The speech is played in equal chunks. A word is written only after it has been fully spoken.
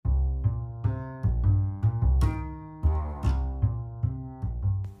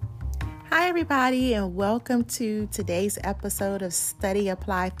everybody, and welcome to today's episode of Study,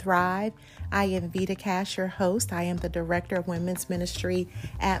 Apply, Thrive. I am Vita Cash, your host. I am the Director of Women's Ministry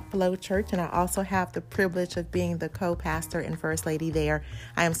at Flow Church, and I also have the privilege of being the co-pastor and First Lady there.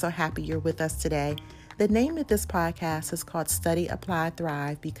 I am so happy you're with us today. The name of this podcast is called Study, Apply,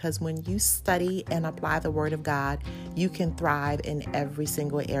 Thrive because when you study and apply the Word of God, you can thrive in every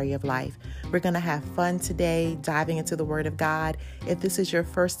single area of life. We're going to have fun today diving into the Word of God. If this is your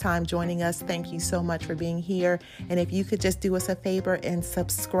first time joining us, thank you so much for being here. And if you could just do us a favor and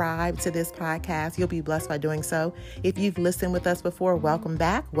subscribe to this podcast, you'll be blessed by doing so. If you've listened with us before, welcome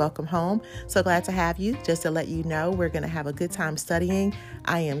back. Welcome home. So glad to have you. Just to let you know, we're going to have a good time studying.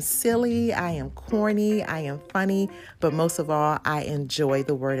 I am silly. I am corny. I am funny, but most of all, I enjoy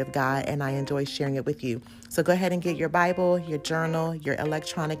the Word of God and I enjoy sharing it with you. So go ahead and get your Bible, your journal, your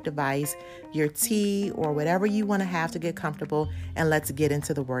electronic device, your tea, or whatever you want to have to get comfortable, and let's get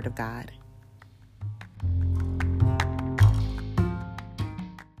into the Word of God.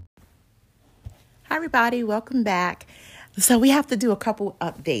 Hi, everybody. Welcome back. So we have to do a couple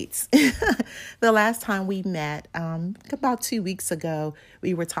updates. The last time we met, about 2 weeks ago,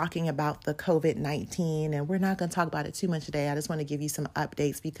 we were talking about the COVID-19, and we're not going to talk about it too much today. I just want to give you some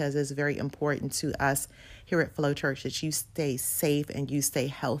updates because it's very important to us here at Flow Church that you stay safe and you stay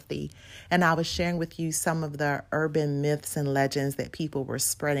healthy. And I was sharing with you some of the urban myths and legends that people were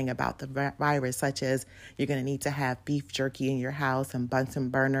spreading about the virus, such as you're going to need to have beef jerky in your house and Bunsen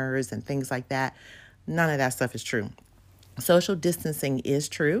burners and things like that. None of that stuff is true. Social distancing is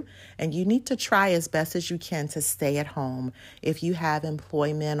true, and you need to try as best as you can to stay at home. If you have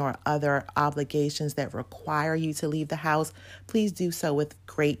employment or other obligations that require you to leave the house, please do so with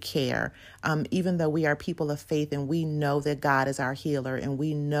great care. Even though we are people of faith and we know that God is our healer and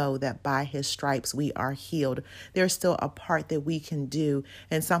we know that by his stripes we are healed, there's still a part that we can do.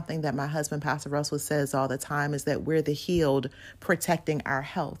 And something that my husband, Pastor Russell, says all the time is that we're the healed protecting our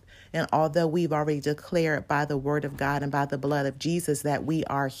health. And although we've already declared by the Word of God and by the blood of Jesus that we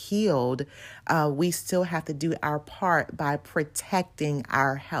are healed, we still have to do our part by protecting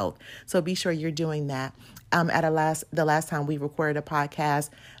our health. So be sure you're doing that. The last time we recorded a podcast,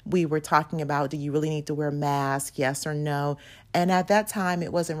 we were talking about, do you really need to wear a mask? Yes or no? And at that time,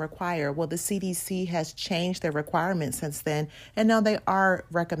 it wasn't required. Well, the CDC has changed their requirements since then. And now they are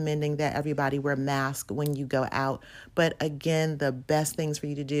recommending that everybody wear a mask when you go out. But again, the best things for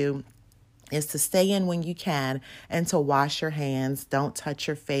you to do is to stay in when you can and to wash your hands. Don't touch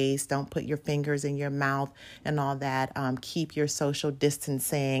your face. Don't put your fingers in your mouth and all that. Keep your social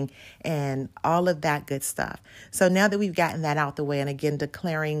distancing and all of that good stuff. So now that we've gotten that out the way, and again,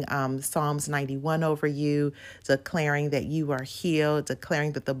 declaring Psalms 91 over you, declaring that you are healed,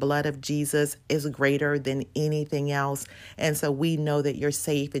 declaring that the blood of Jesus is greater than anything else. And so we know that you're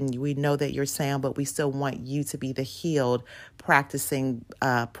safe and we know that you're sound, but we still want you to be the healed, practicing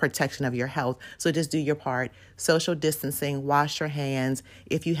protection of your health. So just do your part. Social distancing, wash your hands.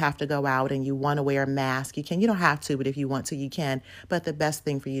 If you have to go out and you want to wear a mask, you can. You don't have to, but if you want to, you can. But the best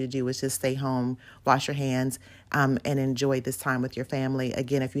thing for you to do is just stay home, wash your hands, and enjoy this time with your family.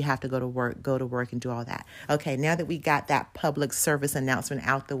 Again, if you have to go to work and do all that. Okay, now that we got that public service announcement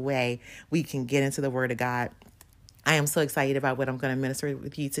out the way, we can get into the Word of God. I am so excited about what I'm going to minister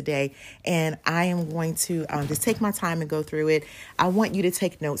with you today, and I am going to just take my time and go through it. I want you to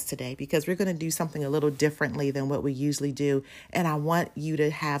take notes today because we're going to do something a little differently than what we usually do, and I want you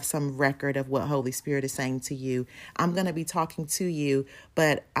to have some record of what Holy Spirit is saying to you. I'm going to be talking to you,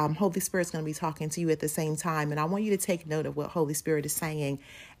 but Holy Spirit is going to be talking to you at the same time, and I want you to take note of what Holy Spirit is saying.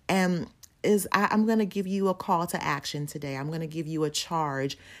 And I'm going to give you a call to action today. I'm going to give you a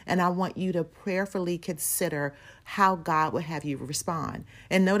charge, and I want you to prayerfully consider how God would have you respond.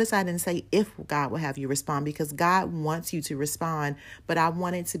 And notice I didn't say if God will have you respond, because God wants you to respond, but I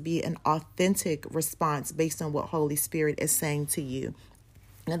want it to be an authentic response based on what Holy Spirit is saying to you.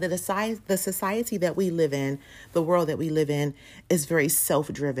 Now, the society that we live in, the world that we live in, is very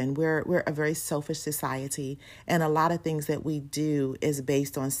self-driven. We're a very selfish society, and a lot of things that we do is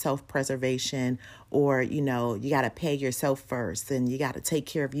based on self-preservation, or, you got to pay yourself first, and you got to take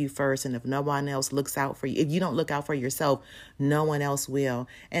care of you first, and if no one else looks out for you, if you don't look out for yourself, no one else will.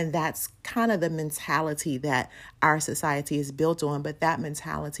 And that's kind of the mentality that our society is built on, but that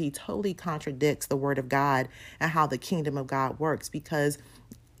mentality totally contradicts the Word of God and how the kingdom of God works, because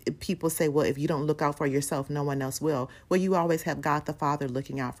people say, well, if you don't look out for yourself, no one else will. Well, you always have God the Father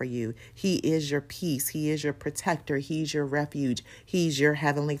looking out for you. He is your peace. He is your protector. He's your refuge. He's your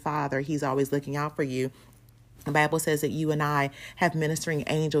heavenly Father. He's always looking out for you. The Bible says that you and I have ministering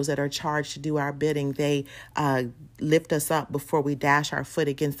angels that are charged to do our bidding. They lift us up before we dash our foot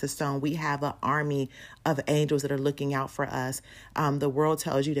against the stone. We have an army of angels that are looking out for us. The world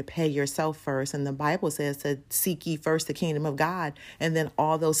tells you to pay yourself first. And the Bible says to seek ye first the kingdom of God, and then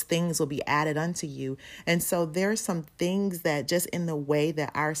all those things will be added unto you. And so there's some things that just in the way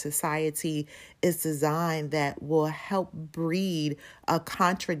that our society is designed that will help breed a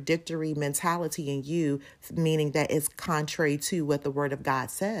contradictory mentality in you, meaning that it's contrary to what the Word of God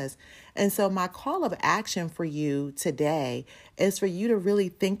says. And so my call of action for you today is for you to really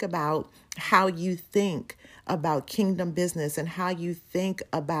think about how you think about kingdom business and how you think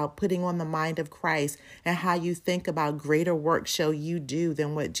about putting on the mind of Christ and how you think about greater work shall you do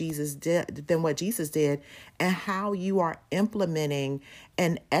than what Jesus did, and how you are implementing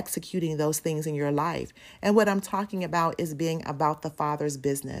and executing those things in your life. And what I'm talking about is being about the Father's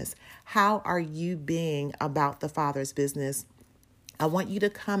business. How are you being about the Father's business? I want you to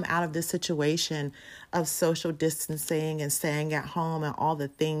come out of this situation of social distancing and staying at home and all the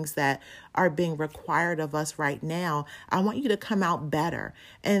things that are being required of us right now. I want you to come out better.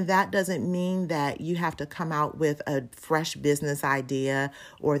 And that doesn't mean that you have to come out with a fresh business idea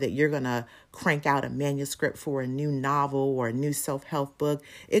or that you're going to crank out a manuscript for a new novel or a new self-help book.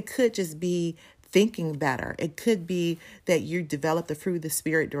 It could just be thinking better. It could be that you develop the fruit of the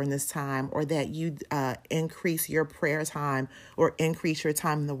Spirit during this time, or that you increase your prayer time or increase your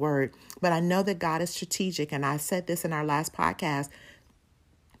time in the Word. But I know that God is strategic, and I said this in our last podcast.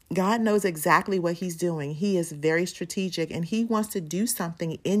 God knows exactly what He's doing. He is very strategic, and He wants to do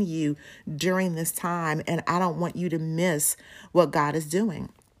something in you during this time, and I don't want you to miss what God is doing.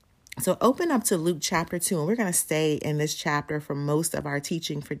 So open up to Luke chapter 2, and we're going to stay in this chapter for most of our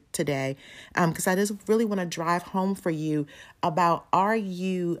teaching for today, because I just really want to drive home for you about, are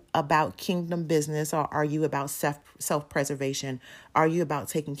you about kingdom business, or are you about self-preservation? Are you about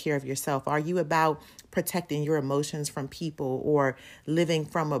taking care of yourself? Are you about protecting your emotions from people, or living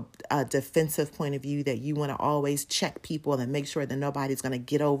from a defensive point of view that you want to always check people and make sure that nobody's going to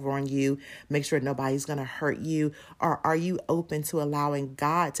get over on you, make sure nobody's going to hurt you? Or are you open to allowing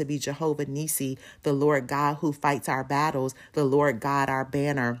God to be Jehovah Nissi, the Lord God who fights our battles, the Lord God, our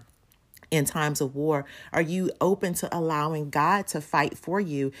banner in times of war? Are you open to allowing God to fight for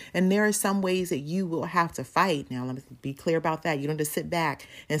you? And there are some ways that you will have to fight. Now, let me be clear about that. You don't just sit back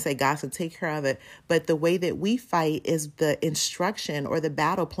and say, God's going to take care of it. But the way that we fight is the instruction or the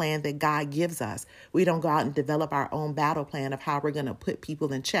battle plan that God gives us. We don't go out and develop our own battle plan of how we're going to put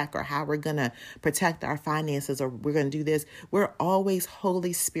people in check, or how we're going to protect our finances, or we're going to do this. We're always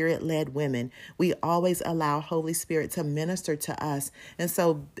Holy Spirit-led women. We always allow Holy Spirit to minister to us. And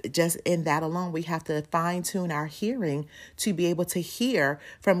so just in that alone, we have to fine tune our hearing to be able to hear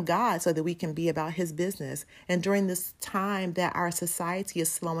from God so that we can be about His business. And during this time that our society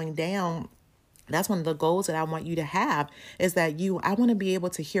is slowing down, that's one of the goals that I want you to have, is that I want to be able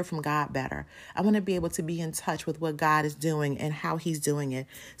to hear from God better. I want to be able to be in touch with what God is doing and how He's doing it.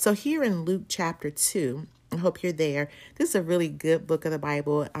 So here in Luke chapter 2, I hope you're there. This is a really good book of the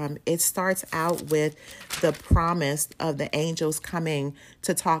Bible. It starts out with the promise of the angels coming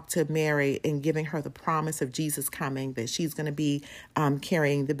to talk to Mary and giving her the promise of Jesus coming, that she's going to be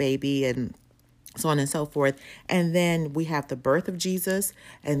carrying the baby and so on and so forth. And then we have the birth of Jesus,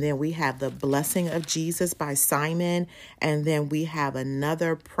 and then we have the blessing of Jesus by Simon. And then we have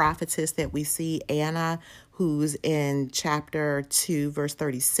another prophetess that we see, Anna, who's in chapter 2, verse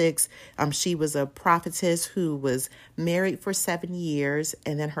 36. She was a prophetess who was married for 7 years,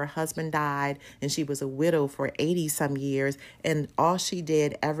 and then her husband died, and she was a widow for 80 some years. And all she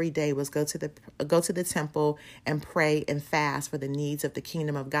did every day was go to the temple and pray and fast for the needs of the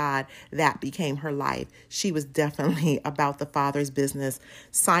kingdom of God. That became her life. She was definitely about the Father's business.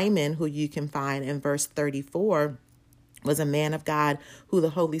 Simon, who you can find in verse 34, was a man of God who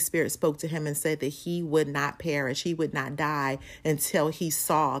the Holy Spirit spoke to him and said that he would not perish, he would not die until he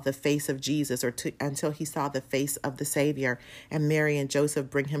saw the face of Jesus, or until he saw the face of the Savior. And Mary and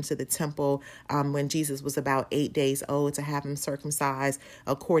Joseph bring him to the temple when Jesus was about 8 days old to have him circumcised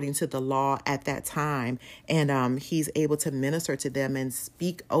according to the law at that time. And he's able to minister to them and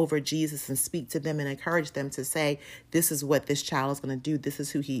speak over Jesus and speak to them and encourage them to say, this is what this child is going to do. This is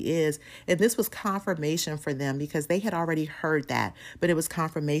who he is. And this was confirmation for them, because they had already heard that, but it was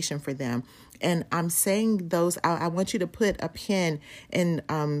confirmation for them. And I'm saying those, I want you to put a pin in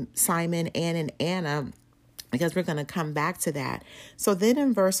Simon and in Anna, because we're going to come back to that. So then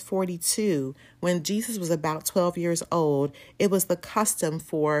in verse 42, when Jesus was about 12 years old, it was the custom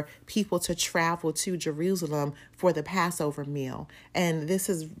for people to travel to Jerusalem for the Passover meal. And this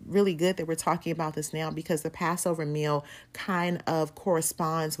is really good that we're talking about this now, because the Passover meal kind of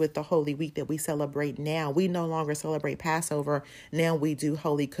corresponds with the Holy Week that we celebrate now. We no longer celebrate Passover. Now we do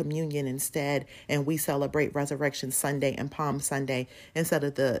Holy Communion instead, and we celebrate Resurrection Sunday and Palm Sunday instead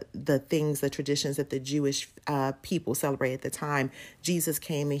of the traditions that the Jewish people celebrate at the time. Jesus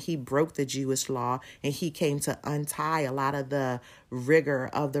came and he broke the Jewish law, and he came to untie a lot of the rigor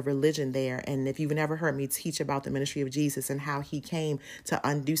of the religion there. And if you've never heard me teach about the ministry of Jesus and how he came to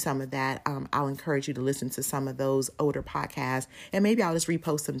undo some of that, I'll encourage you to listen to some of those older podcasts, and maybe I'll just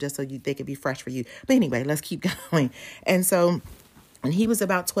repost them just so they could be fresh for you. But anyway, let's keep going. And so when he was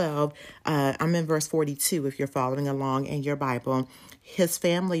about 12, I'm in verse 42 if you're following along in your Bible, his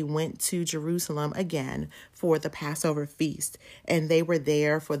family went to Jerusalem again for the Passover feast. And they were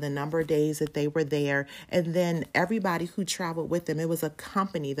there for the number of days that they were there. And then everybody who traveled with them, it was a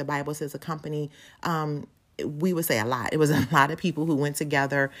company. The Bible says a company. We would say a lot. It was a lot of people who went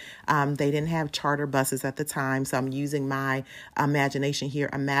together. They didn't have charter buses at the time. So I'm using my imagination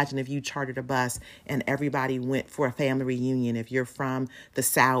here. Imagine if you chartered a bus and everybody went for a family reunion. If you're from the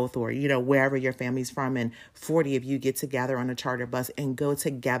South or, wherever your family's from, and 40 of you get together on a charter bus and go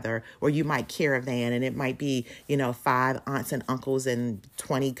together, or you might caravan, and it might be, 5 aunts and uncles and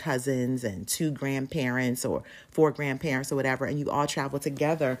 20 cousins and 2 grandparents or 4 grandparents or whatever. And you all travel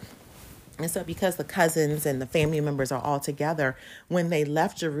together. And so because the cousins and the family members are all together, when they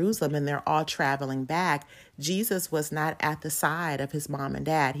left Jerusalem and they're all traveling back, Jesus was not at the side of his mom and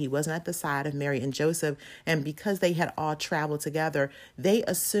dad. He wasn't at the side of Mary and Joseph. And because they had all traveled together, they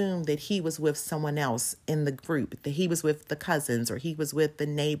assumed that he was with someone else in the group, that he was with the cousins or he was with the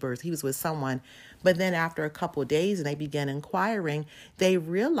neighbors, he was with someone. But then after a couple of days and they began inquiring, they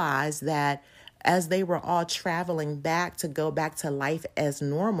realized that as they were all traveling back to go back to life as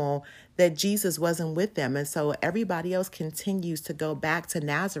normal, that Jesus wasn't with them. And so everybody else continues to go back to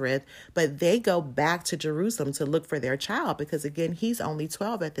Nazareth, but they go back to Jerusalem to look for their child because, again, he's only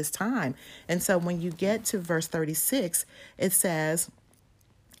 12 at this time. And so when you get to verse 36, it says,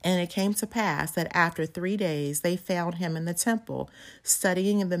 "And it came to pass that after 3 days they found him in the temple,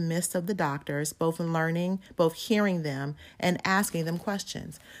 studying in the midst of the doctors, both hearing them and asking them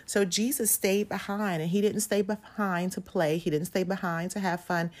questions." So Jesus stayed behind, and he didn't stay behind to play. He didn't stay behind to have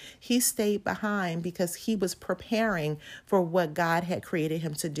fun. He stayed behind because he was preparing for what God had created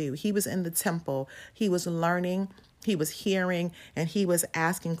him to do. He was in the temple. He was learning. He was hearing, and he was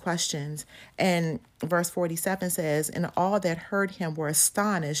asking questions. And verse 47 says, "And all that heard him were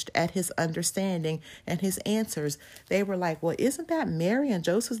astonished at his understanding and his answers." They were like, "Well, isn't that Mary and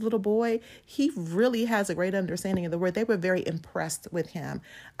Joseph's little boy? He really has a great understanding of the word." They were very impressed with him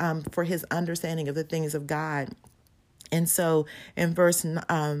for his understanding of the things of God. And so in verse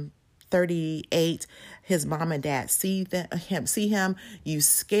 38, his mom and dad see him. "You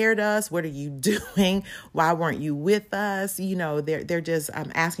scared us. What are you doing? Why weren't you with us?" They're just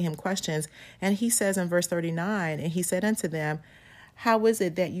asking him questions. And he says in verse 39, "And he said unto them, How is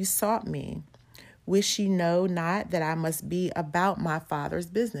it that you sought me? Wish ye know not that I must be about my Father's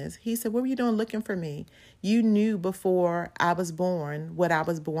business?" He said, "What were you doing looking for me? You knew before I was born what I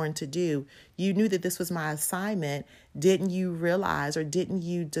was born to do. You knew that this was my assignment. Didn't you realize, or didn't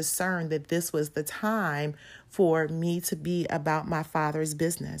you discern that this was the time for me to be about my Father's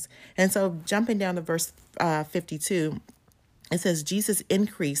business?" And so jumping down to verse 52, it says, "Jesus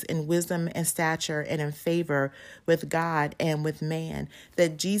increased in wisdom and stature and in favor with God and with man."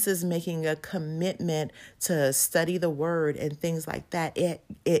 That Jesus making a commitment to study the word and things like that,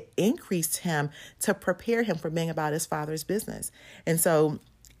 it increased him to prepare him for being about his Father's business. And so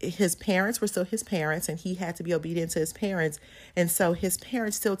his parents were still his parents, and he had to be obedient to his parents. And so his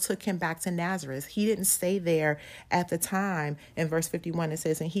parents still took him back to Nazareth. He didn't stay there at the time. In verse 51, it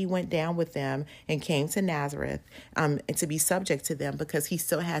says, "And he went down with them and came to Nazareth and to be subject to them," because he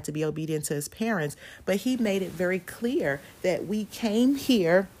still had to be obedient to his parents. But he made it very clear that we came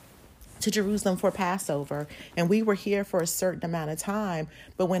here to Jerusalem for Passover, and we were here for a certain amount of time.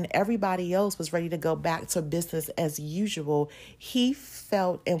 But when everybody else was ready to go back to business as usual, he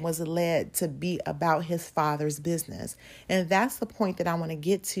felt and was led to be about his Father's business. And that's the point that I want to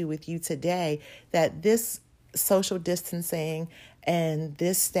get to with you today, that this social distancing and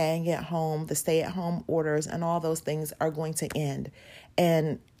this staying at home, the stay-at-home orders and all those things are going to end.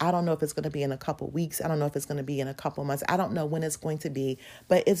 And I don't know if it's going to be in a couple weeks. I don't know if it's going to be in a couple months. I don't know when it's going to be,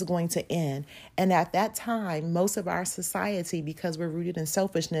 but it's going to end. And at that time, most of our society, because we're rooted in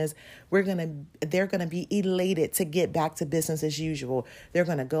selfishness, they're going to be elated to get back to business as usual. They're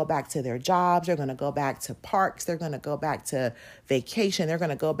going to go back to their jobs. They're going to go back to parks. They're going to go back to vacation. They're going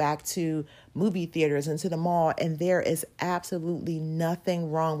to go back to movie theaters and to the mall. And there is absolutely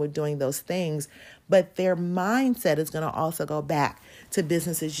nothing wrong with doing those things. But their mindset is going to also go back to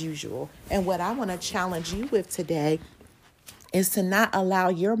business as usual. And what I want to challenge you with today is to not allow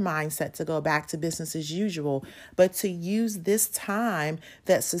your mindset to go back to business as usual, but to use this time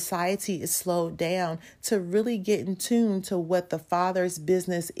that society is slowed down to really get in tune to what the Father's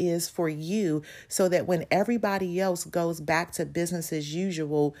business is for you, so that when everybody else goes back to business as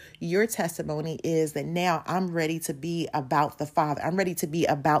usual, your testimony is that now I'm ready to be about the Father. I'm ready to be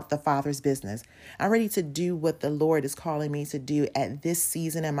about the Father's business. I'm ready to do what the Lord is calling me to do at this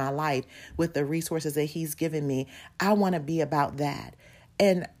season in my life with the resources that He's given me. I want to be about that.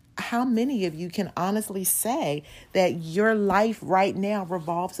 And how many of you can honestly say that your life right now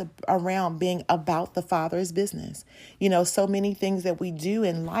revolves around being about the Father's business? You know, so many things that we do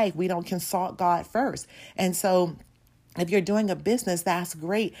in life, we don't consult God first. And so if you're doing a business, that's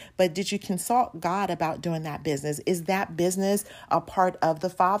great. But did you consult God about doing that business? Is that business a part of the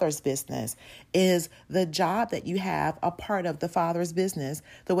Father's business? Is the job that you have a part of the Father's business?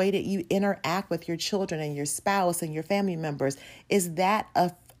 The way that you interact with your children and your spouse and your family members, is that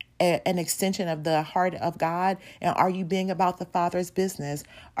an extension of the heart of God? And are you being about the Father's business?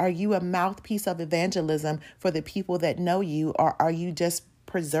 Are you a mouthpiece of evangelism for the people that know you, or are you just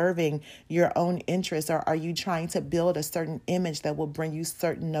preserving your own interests, or are you trying to build a certain image that will bring you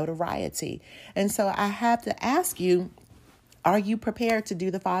certain notoriety? And so I have to ask you, are you prepared to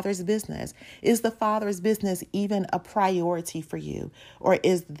do the Father's business? Is the Father's business even a priority for you? Or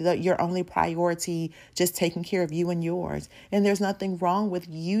is your only priority just taking care of you and yours? And there's nothing wrong with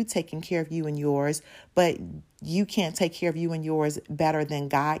you taking care of you and yours, but you can't take care of you and yours better than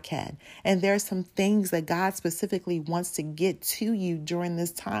God can. And there's some things that God specifically wants to get to you during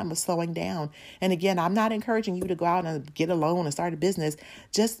this time of slowing down. And again, I'm not encouraging you to go out and get a loan and start a business.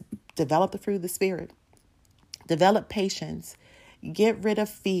 Just develop the fruit of the Spirit. Develop patience, get rid of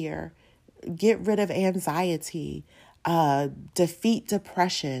fear, get rid of anxiety, defeat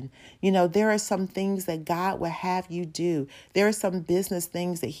depression. You know, there are some things that God will have you do. There are some business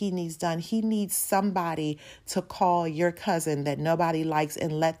things that He needs done. He needs somebody to call your cousin that nobody likes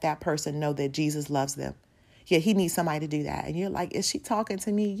and let that person know that Jesus loves them. Yeah, He needs somebody to do that. And you're like, is she talking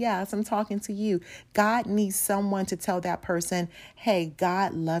to me? Yes, I'm talking to you. God needs someone to tell that person, hey,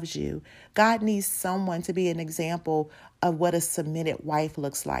 God loves you. God needs someone to be an example of what a submitted wife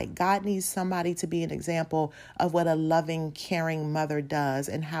looks like. God needs somebody to be an example of what a loving, caring mother does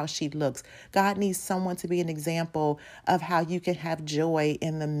and how she looks. God needs someone to be an example of how you can have joy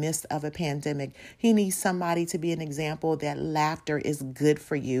in the midst of a pandemic. He needs somebody to be an example that laughter is good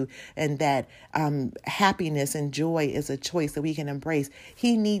for you and that happiness and joy is a choice that we can embrace.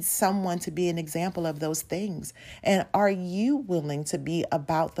 He needs someone to be an example of those things. And are you willing to be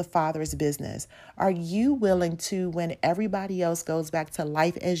about the Father's business? Are you willing to, when everybody else goes back to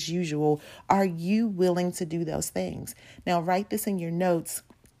life as usual, are you willing to do those things? Now, write this in your notes.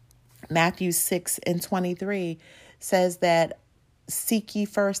 Matthew 6:23 says that seek ye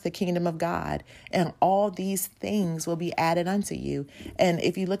first the kingdom of God, and all these things will be added unto you. And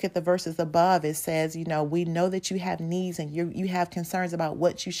if you look at the verses above, it says, you know, we know that you have needs and you have concerns about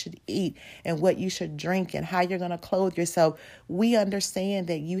what you should eat and what you should drink and how you're going to clothe yourself. We understand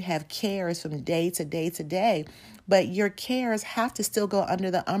that you have cares from day to day to day, but your cares have to still go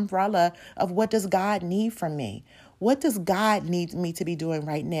under the umbrella of what does God need from me? What does God need me to be doing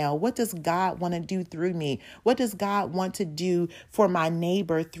right now? What does God want to do through me? What does God want to do for my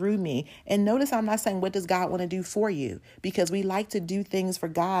neighbor through me? And notice I'm not saying what does God want to do for you, because we like to do things for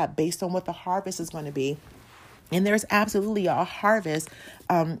God based on what the harvest is going to be. And there's absolutely a harvest.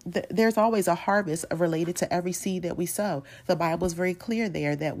 There's always a harvest related to every seed that we sow. The Bible is very clear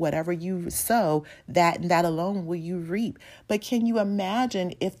there that whatever you sow, that alone will you reap. But can you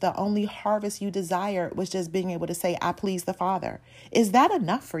imagine if the only harvest you desire was just being able to say, I please the Father? Is that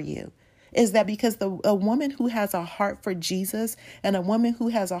enough for you? Is that because a woman who has a heart for Jesus and a woman who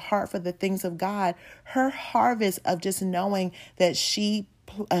has a heart for the things of God, her harvest of just knowing that she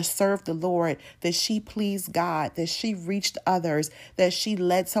served the Lord, that she pleased God, that she reached others, that she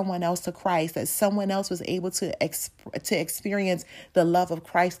led someone else to Christ, that someone else was able to experience the love of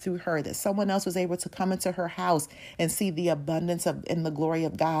Christ through her, that someone else was able to come into her house and see the abundance of and the glory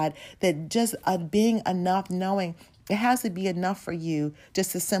of God, that just being enough knowing It has to be enough for you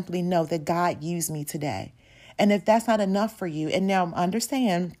just to simply know that God used me today. And if that's not enough for you, and now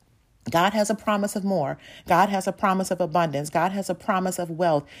understand, God has a promise of more. God has a promise of abundance. God has a promise of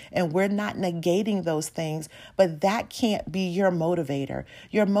wealth. And we're not negating those things, but that can't be your motivator.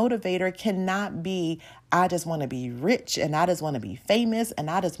 Your motivator cannot be, I just want to be rich and I just want to be famous and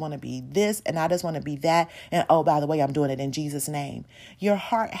I just want to be this and I just want to be that. And oh, by the way, I'm doing it in Jesus' name. Your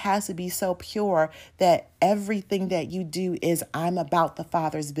heart has to be so pure that everything that you do is, I'm about the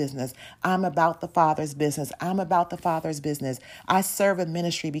Father's business. I'm about the Father's business. I'm about the Father's business. I serve a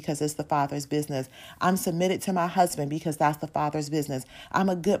ministry because it's the Father's business. I'm submitted to my husband because that's the Father's business. I'm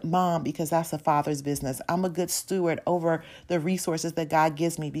a good mom because that's the Father's business. I'm a good steward over the resources that God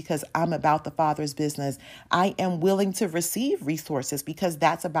gives me because I'm about the Father's business. I am willing to receive resources because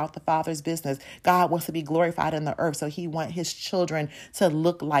that's about the Father's business. God wants to be glorified in the earth, so he wants his children to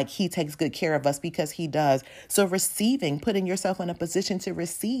look like he takes good care of us because he does. So receiving, putting yourself in a position to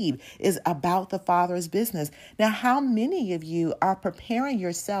receive, is about the Father's business. Now, how many of you are preparing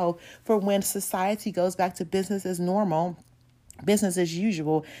yourself for when society goes back to business as normal, business as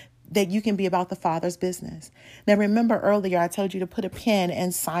usual, that you can be about the Father's business? Now, remember earlier, I told you to put a pin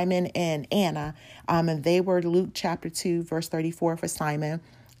in Simon and Anna, and they were Luke chapter 2, verse 34 for Simon,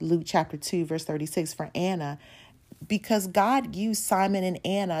 Luke chapter 2, verse 36 for Anna, because God used Simon and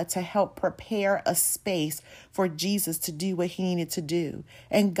Anna to help prepare a space for Jesus to do what he needed to do.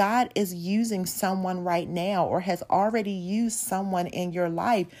 And God is using someone right now, or has already used someone in your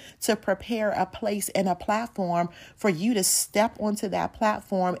life, to prepare a place and a platform for you to step onto that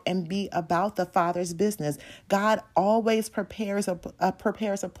platform and be about the Father's business. God always prepares a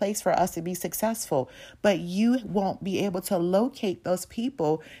place for us to be successful, but you won't be able to locate those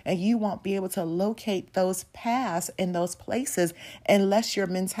people and you won't be able to locate those paths in those places unless your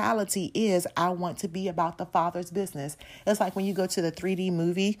mentality is, I want to be about the Father's business. It's like when you go to the 3D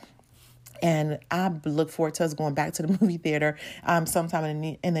movie, and I look forward to us going back to the movie theater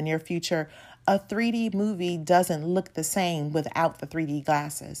sometime in the near future. A 3D movie doesn't look the same without the 3D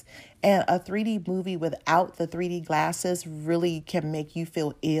glasses. And a 3D movie without the 3D glasses really can make you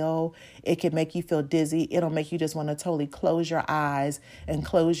feel ill. It can make you feel dizzy. It'll make you just want to totally close your eyes and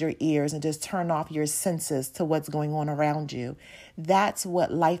close your ears and just turn off your senses to what's going on around you. That's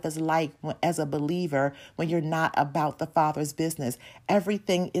what life is like as a believer when you're not about the Father's business.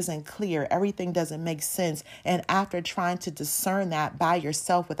 Everything isn't clear. Everything doesn't make sense. And after trying to discern that by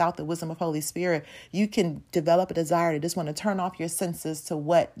yourself without the wisdom of Holy Spirit, you can develop a desire to just want to turn off your senses to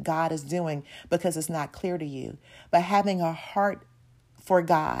what God is doing because it's not clear to you. But having a heart for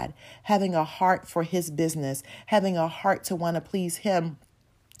God, having a heart for his business, having a heart to want to please him,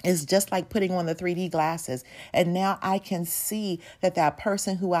 is just like putting on the 3D glasses. And now I can see that that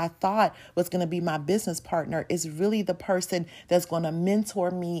person who I thought was going to be my business partner is really the person that's going to mentor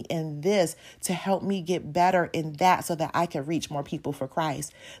me in this to help me get better in that so that I can reach more people for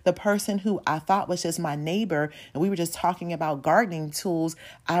Christ. The person who I thought was just my neighbor and we were just talking about gardening tools,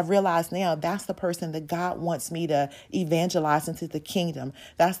 I realize now that's the person that God wants me to evangelize into the kingdom.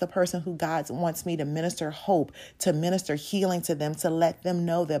 That's the person who God wants me to minister hope, to minister healing to them, to let them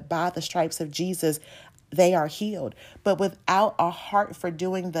know that by the stripes of Jesus, they are healed. But without a heart for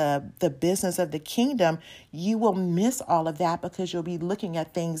doing the business of the kingdom, you will miss all of that because you'll be looking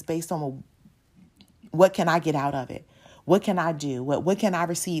at things based on what can I get out of it? What can I do? What can I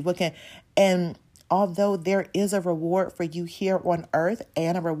receive? And although there is a reward for you here on earth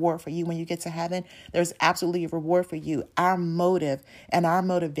and a reward for you when you get to heaven, there's absolutely a reward for you. Our motive and our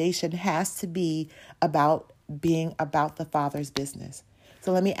motivation has to be about being about the Father's business.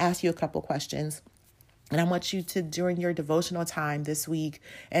 So let me ask you a couple questions. And I want you to, during your devotional time this week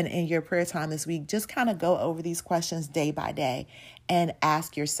and in your prayer time this week, just kind of go over these questions day by day and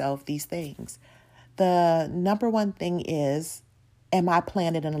ask yourself these things. The number one thing is, am I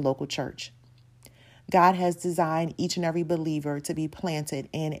planted in a local church? God has designed each and every believer to be planted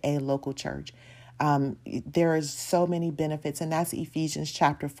in a local church. There is so many benefits, and that's Ephesians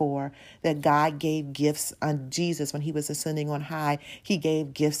chapter 4, that God gave gifts on Jesus when he was ascending on high. He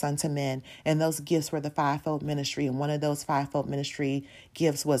gave gifts unto men, and those gifts were the fivefold ministry. And one of those fivefold ministry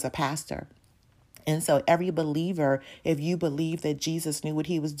gifts was a pastor. And so every believer, if you believe that Jesus knew what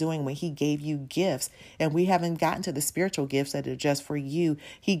he was doing when he gave you gifts, and we haven't gotten to the spiritual gifts that are just for you,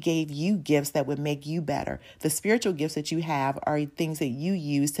 he gave you gifts that would make you better. The spiritual gifts that you have are things that you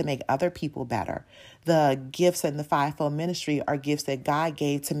use to make other people better. The gifts in the fivefold ministry are gifts that God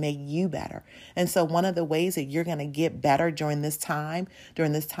gave to make you better. And so one of the ways that you're going to get better during this time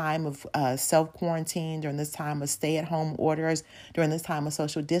of self-quarantine, during this time of stay-at-home orders, during this time of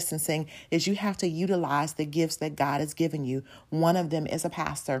social distancing, is you have to utilize the gifts that God has given you. One of them is a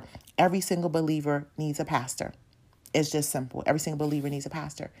pastor. Every single believer needs a pastor. It's just simple. Every single believer needs a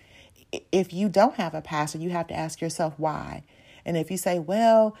pastor. If you don't have a pastor, you have to ask yourself why. And if you say,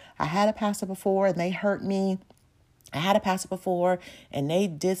 well, I had a pastor before and they hurt me. I had a pastor before and they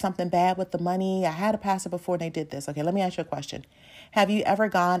did something bad with the money. I had a pastor before and they did this. Okay, let me ask you a question. Have you ever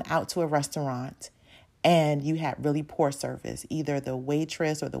gone out to a restaurant and you had really poor service? Either the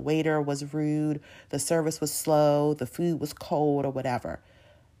waitress or the waiter was rude, the service was slow, the food was cold, or whatever.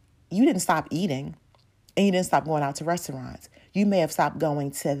 You didn't stop eating and you didn't stop going out to restaurants. You may have stopped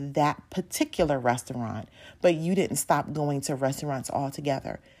going to that particular restaurant, but you didn't stop going to restaurants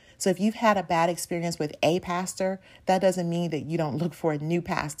altogether. So if you've had a bad experience with a pastor, that doesn't mean that you don't look for a new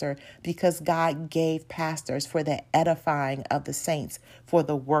pastor, because God gave pastors for the edifying of the saints, for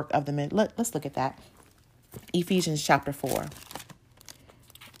the work of the men. Let's look at that. Ephesians chapter 4.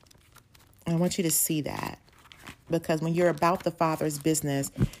 I want you to see that, because when you're about the Father's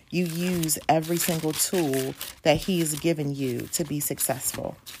business, you use every single tool that He has given you to be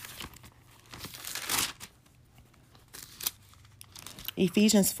successful.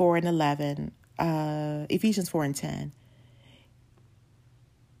 Ephesians 4 and 11, Ephesians 4 and 10.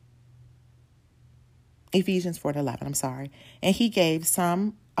 Ephesians 4 and 11, I'm sorry. And He gave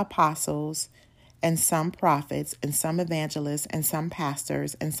some apostles and some prophets and some evangelists and some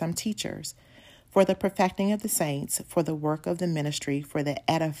pastors and some teachers for the perfecting of the saints, for the work of the ministry, for the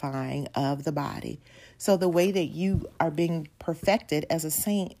edifying of the body. So the way that you are being perfected as a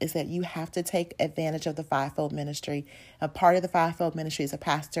saint is that you have to take advantage of the fivefold ministry. A part of the fivefold ministry is a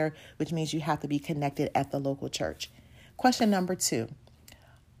pastor, which means you have to be connected at the local church. Question number 2.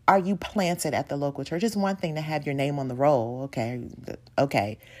 Are you planted at the local church? It's one thing to have your name on the roll,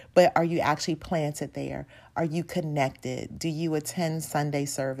 okay. But are you actually planted there? Are you connected? Do you attend Sunday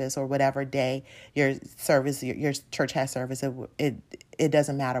service or whatever day your church has service? It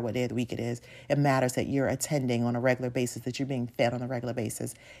doesn't matter what day of the week it is. It matters that you're attending on a regular basis, that you're being fed on a regular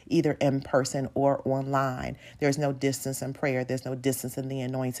basis, either in person or online. There's no distance in prayer. There's no distance in the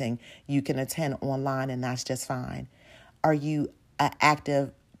anointing. You can attend online, and that's just fine. Are you an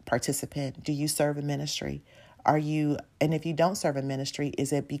active participant? Do you serve a ministry? And if you don't serve a ministry,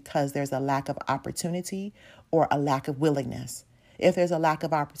 is it because there's a lack of opportunity or a lack of willingness? If there's a lack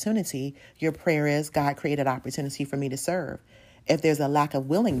of opportunity, your prayer is, God, created opportunity for me to serve. If there's a lack of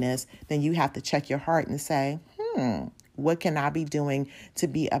willingness, then you have to check your heart and say, what can I be doing to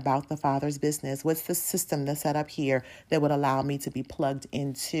be about the Father's business? What's the system that's set up here that would allow me to be plugged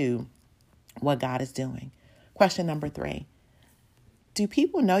into what God is doing? Question number 3. Do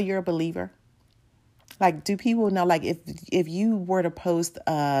people know you're a believer? Like, do people know, like, if you were to post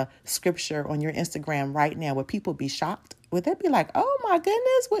a scripture on your Instagram right now, would people be shocked? Would they be like, oh my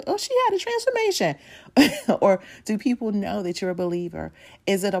goodness, she had a transformation? Or do people know that you're a believer?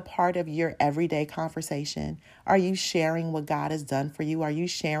 Is it a part of your everyday conversation? Are you sharing what God has done for you? Are you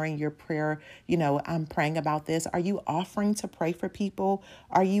sharing your prayer? I'm praying about this. Are you offering to pray for people?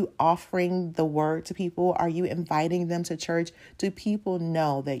 Are you offering the word to people? Are you inviting them to church? Do people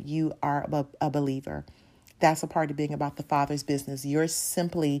know that you are a believer? That's a part of being about the Father's business. You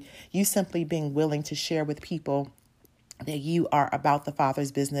simply being willing to share with people that you are about the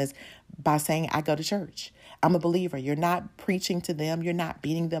Father's business by saying, I go to church. I'm a believer. You're not preaching to them. You're not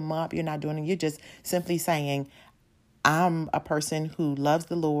beating them up. You're not doing it. You're just simply saying, I'm a person who loves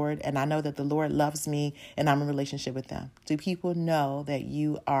the Lord, and I know that the Lord loves me, and I'm in a relationship with them. Do people know that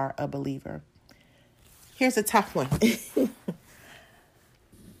you are a believer? Here's a tough one.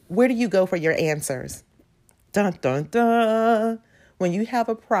 Where do you go for your answers? Dun, dun, dun. When you have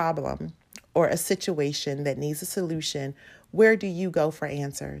a problem or a situation that needs a solution, where do you go for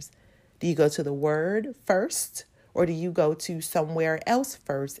answers? Do you go to the Word first, or do you go to somewhere else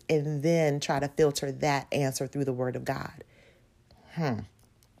first and then try to filter that answer through the Word of God?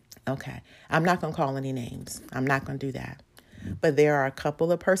 Okay. I'm not going to call any names. I'm not going to do that. But there are a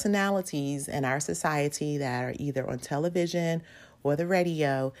couple of personalities in our society that are either on television or the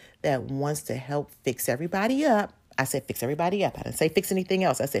radio that wants to help fix everybody up. I said fix everybody up. I didn't say fix anything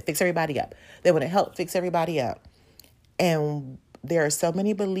else. I said fix everybody up. They want to help fix everybody up. And there are so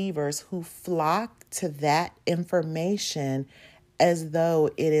many believers who flock to that information as though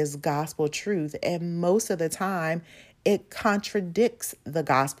it is gospel truth. And most of the time, it contradicts the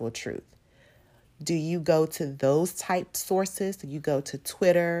gospel truth. Do you go to those type sources? Do you go to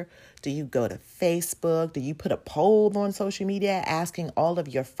Twitter? Do you go to Facebook? Do you put a poll on social media asking all of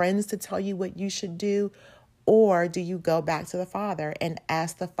your friends to tell you what you should do? Or do you go back to the Father and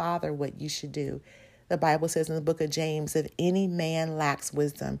ask the Father what you should do? The Bible says in the book of James, if any man lacks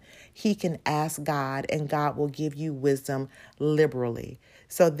wisdom, he can ask God and God will give you wisdom liberally.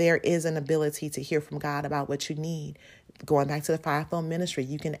 So there is an ability to hear from God about what you need. Going back to the fivefold ministry,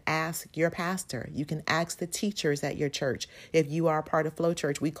 you can ask your pastor. You can ask the teachers at your church. If you are a part of Flow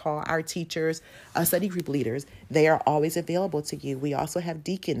Church, we call our teachers study group leaders. They are always available to you. We also have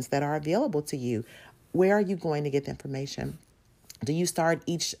deacons that are available to you. Where are you going to get the information? Do you start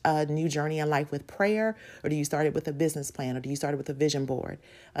each new journey in life with prayer, or do you start it with a business plan, or do you start it with a vision board?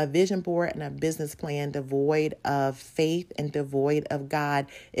 A vision board and a business plan devoid of faith and devoid of God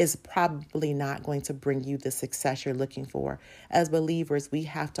is probably not going to bring you the success you're looking for. As believers, we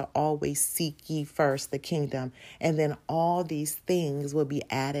have to always seek ye first the kingdom, and then all these things will be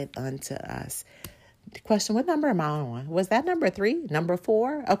added unto us. The question, what number am I on? Was that number 3? Number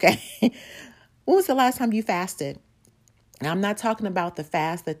 4? Okay. When was the last time you fasted? Now, I'm not talking about the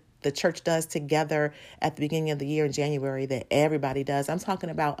fast that the church does together at the beginning of the year in January that everybody does. I'm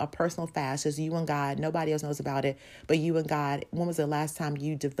talking about a personal fast, just you and God. Nobody else knows about it, but you and God. When was the last time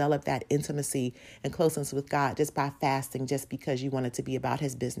you developed that intimacy and closeness with God just by fasting, just because you wanted to be about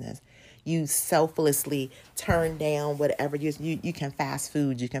his business? You selflessly turn down whatever you can fast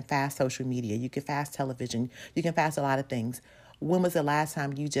food, you can fast social media, you can fast television, you can fast a lot of things. When was the last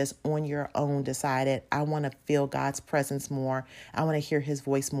time you just on your own decided, I want to feel God's presence more. I want to hear his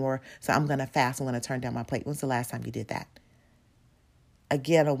voice more. So I'm going to fast. I'm going to turn down my plate. When's the last time you did that?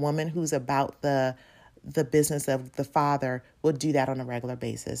 Again, a woman who's about the business of the Father will do that on a regular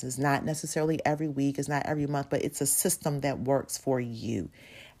basis. It's not necessarily every week. It's not every month, but it's a system that works for you.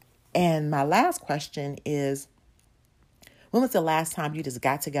 And my last question is, when was the last time you just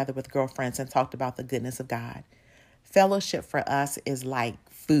got together with girlfriends and talked about the goodness of God? Fellowship for us is like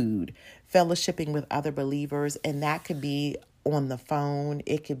food, fellowshipping with other believers, and that could be on the phone.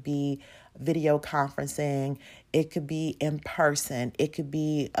 It could be video conferencing. It could be in person. It could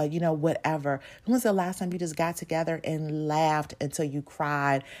be, whatever. When was the last time you just got together and laughed until you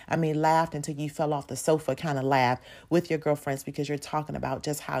cried? Laughed until you fell off the sofa, kind of laughed with your girlfriends because you're talking about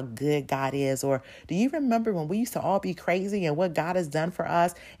just how good God is. Or do you remember when we used to all be crazy and what God has done for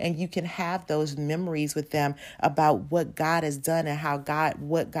us? And you can have those memories with them about what God has done and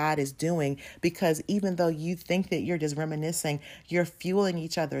what God is doing. Because even though you think that you're just reminiscing, you're fueling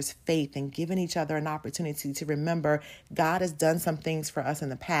each other's faith and giving each other an opportunity to remember God has done some things for us in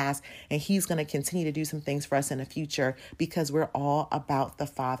the past, and he's going to continue to do some things for us in the future because we're all about the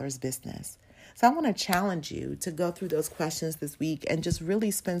Father's business. So I want to challenge you to go through those questions this week and just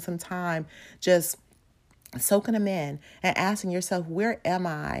really spend some time just soaking them in and asking yourself, where am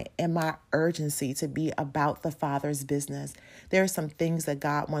I in my urgency to be about the Father's business? There are some things that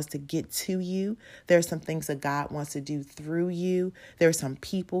God wants to get to you. There are some things that God wants to do through you. There are some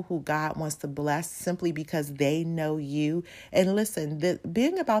people who God wants to bless simply because they know you. And listen,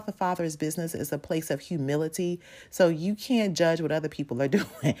 being about the Father's business is a place of humility. So you can't judge what other people are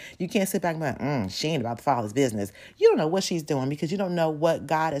doing. You can't sit back and be she ain't about the Father's business. You don't know what she's doing because you don't know what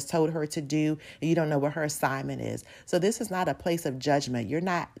God has told her to do. And you don't know what her assignment is. So this is not a place of judgment. You're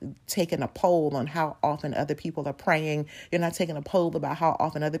not taking a poll on how often other people are praying. You're not taking a poll about how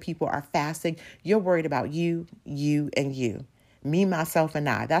often other people are fasting. You're worried about you, and you. Me, myself, and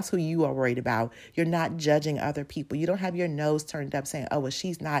I. That's who you are worried about. You're not judging other people. You don't have your nose turned up saying, oh, well,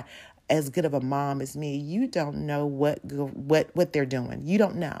 she's not as good of a mom as me. You don't know what they're doing. You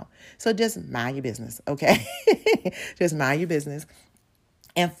don't know. So just mind your business, okay? Just mind your business.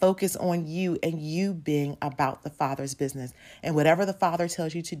 And focus on you and you being about the Father's business. And whatever the Father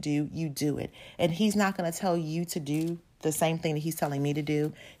tells you to do, you do it. And he's not going to tell you to do the same thing that he's telling me to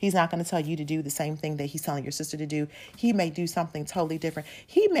do. He's not going to tell you to do the same thing that he's telling your sister to do. He may do something totally different.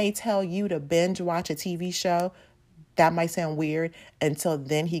 He may tell you to binge watch a TV show. That might sound weird until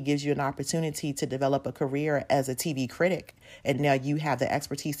then he gives you an opportunity to develop a career as a TV critic. And now you have the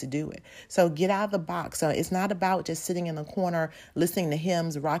expertise to do it. So get out of the box. So it's not about just sitting in the corner, listening to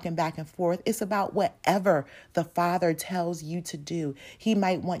hymns, rocking back and forth. It's about whatever the Father tells you to do. He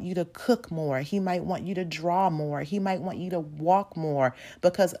might want you to cook more. He might want you to draw more. He might want you to walk more,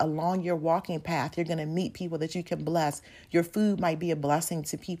 because along your walking path, you're going to meet people that you can bless. Your food might be a blessing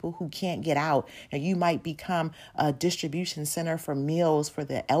to people who can't get out, and you might become a distribution center for meals for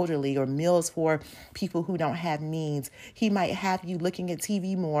the elderly or meals for people who don't have means. He might have you looking at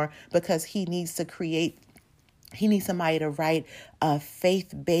TV more because he needs somebody to write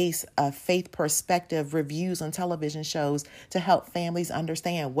faith-based, faith perspective reviews on television shows to help families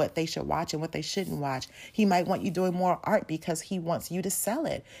understand what they should watch and what they shouldn't watch. He might want you doing more art because he wants you to sell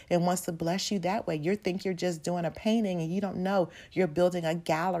it and wants to bless you that way. You think you're just doing a painting and you don't know you're building a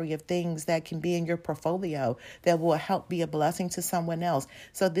gallery of things that can be in your portfolio that will help be a blessing to someone else.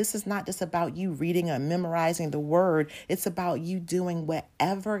 So this is not just about you reading and memorizing the word. It's about you doing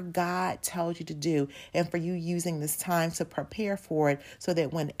whatever God tells you to do, and for you using this time to prepare for it so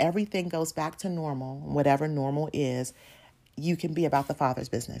that when everything goes back to normal, whatever normal is, you can be about the Father's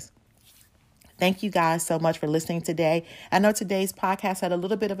business. Thank you guys so much for listening today. I know today's podcast had a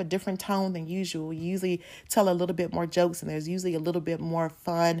little bit of a different tone than usual. We usually tell a little bit more jokes and there's usually a little bit more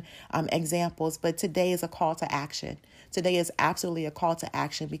fun examples, but today is a call to action. Today is absolutely a call to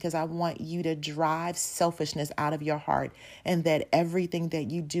action because I want you to drive selfishness out of your heart, and that everything that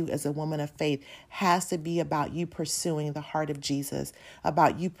you do as a woman of faith has to be about you pursuing the heart of Jesus,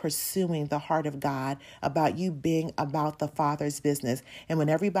 about you pursuing the heart of God, about you being about the Father's business. And when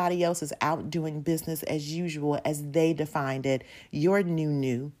everybody else is out doing business as usual, as they defined it, your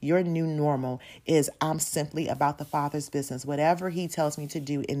new normal is I'm simply about the Father's business. Whatever he tells me to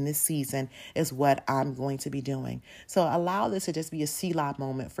do in this season is what I'm going to be doing. So allow this to just be a Selah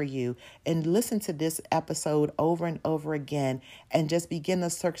moment for you, and listen to this episode over and over again and just begin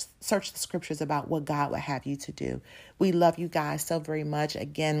to search the scriptures about what God would have you to do. We love you guys so very much.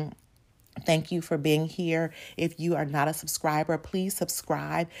 Again, thank you for being here. If you are not a subscriber, please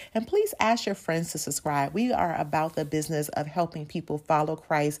subscribe, and please ask your friends to subscribe. We are about the business of helping people follow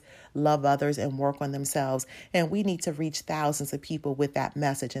Christ, love others, and work on themselves. And we need to reach thousands of people with that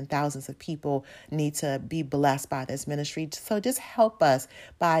message, and thousands of people need to be blessed by this ministry. So just help us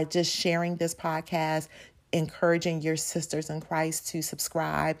by just sharing this podcast, encouraging your sisters in Christ to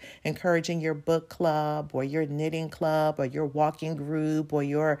subscribe, encouraging your book club or your knitting club or your walking group or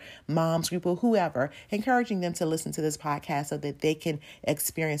your mom's group or whoever, encouraging them to listen to this podcast so that they can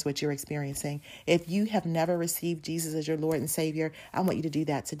experience what you're experiencing. If you have never received Jesus as your Lord and Savior, I want you to do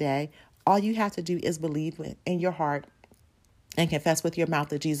that today. All you have to do is believe in your heart and confess with your mouth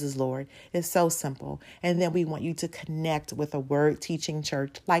that Jesus is Lord. It's so simple. And then we want you to connect with a word teaching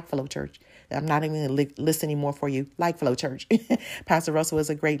church like Flow Church. I'm not even going to list anymore for you, like Flow Church. Pastor Russell is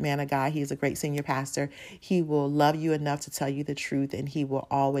a great man of God. He is a great senior pastor. He will love you enough to tell you the truth, and he will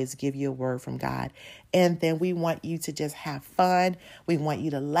always give you a word from God. And then we want you to just have fun. We want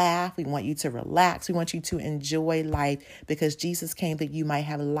you to laugh. We want you to relax. We want you to enjoy life, because Jesus came that you might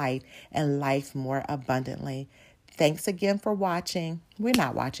have life and life more abundantly. Thanks again for watching. We're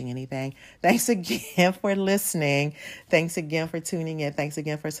not watching anything. Thanks again for listening. Thanks again for tuning in. Thanks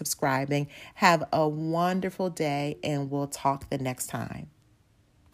again for subscribing. Have a wonderful day, and we'll talk the next time.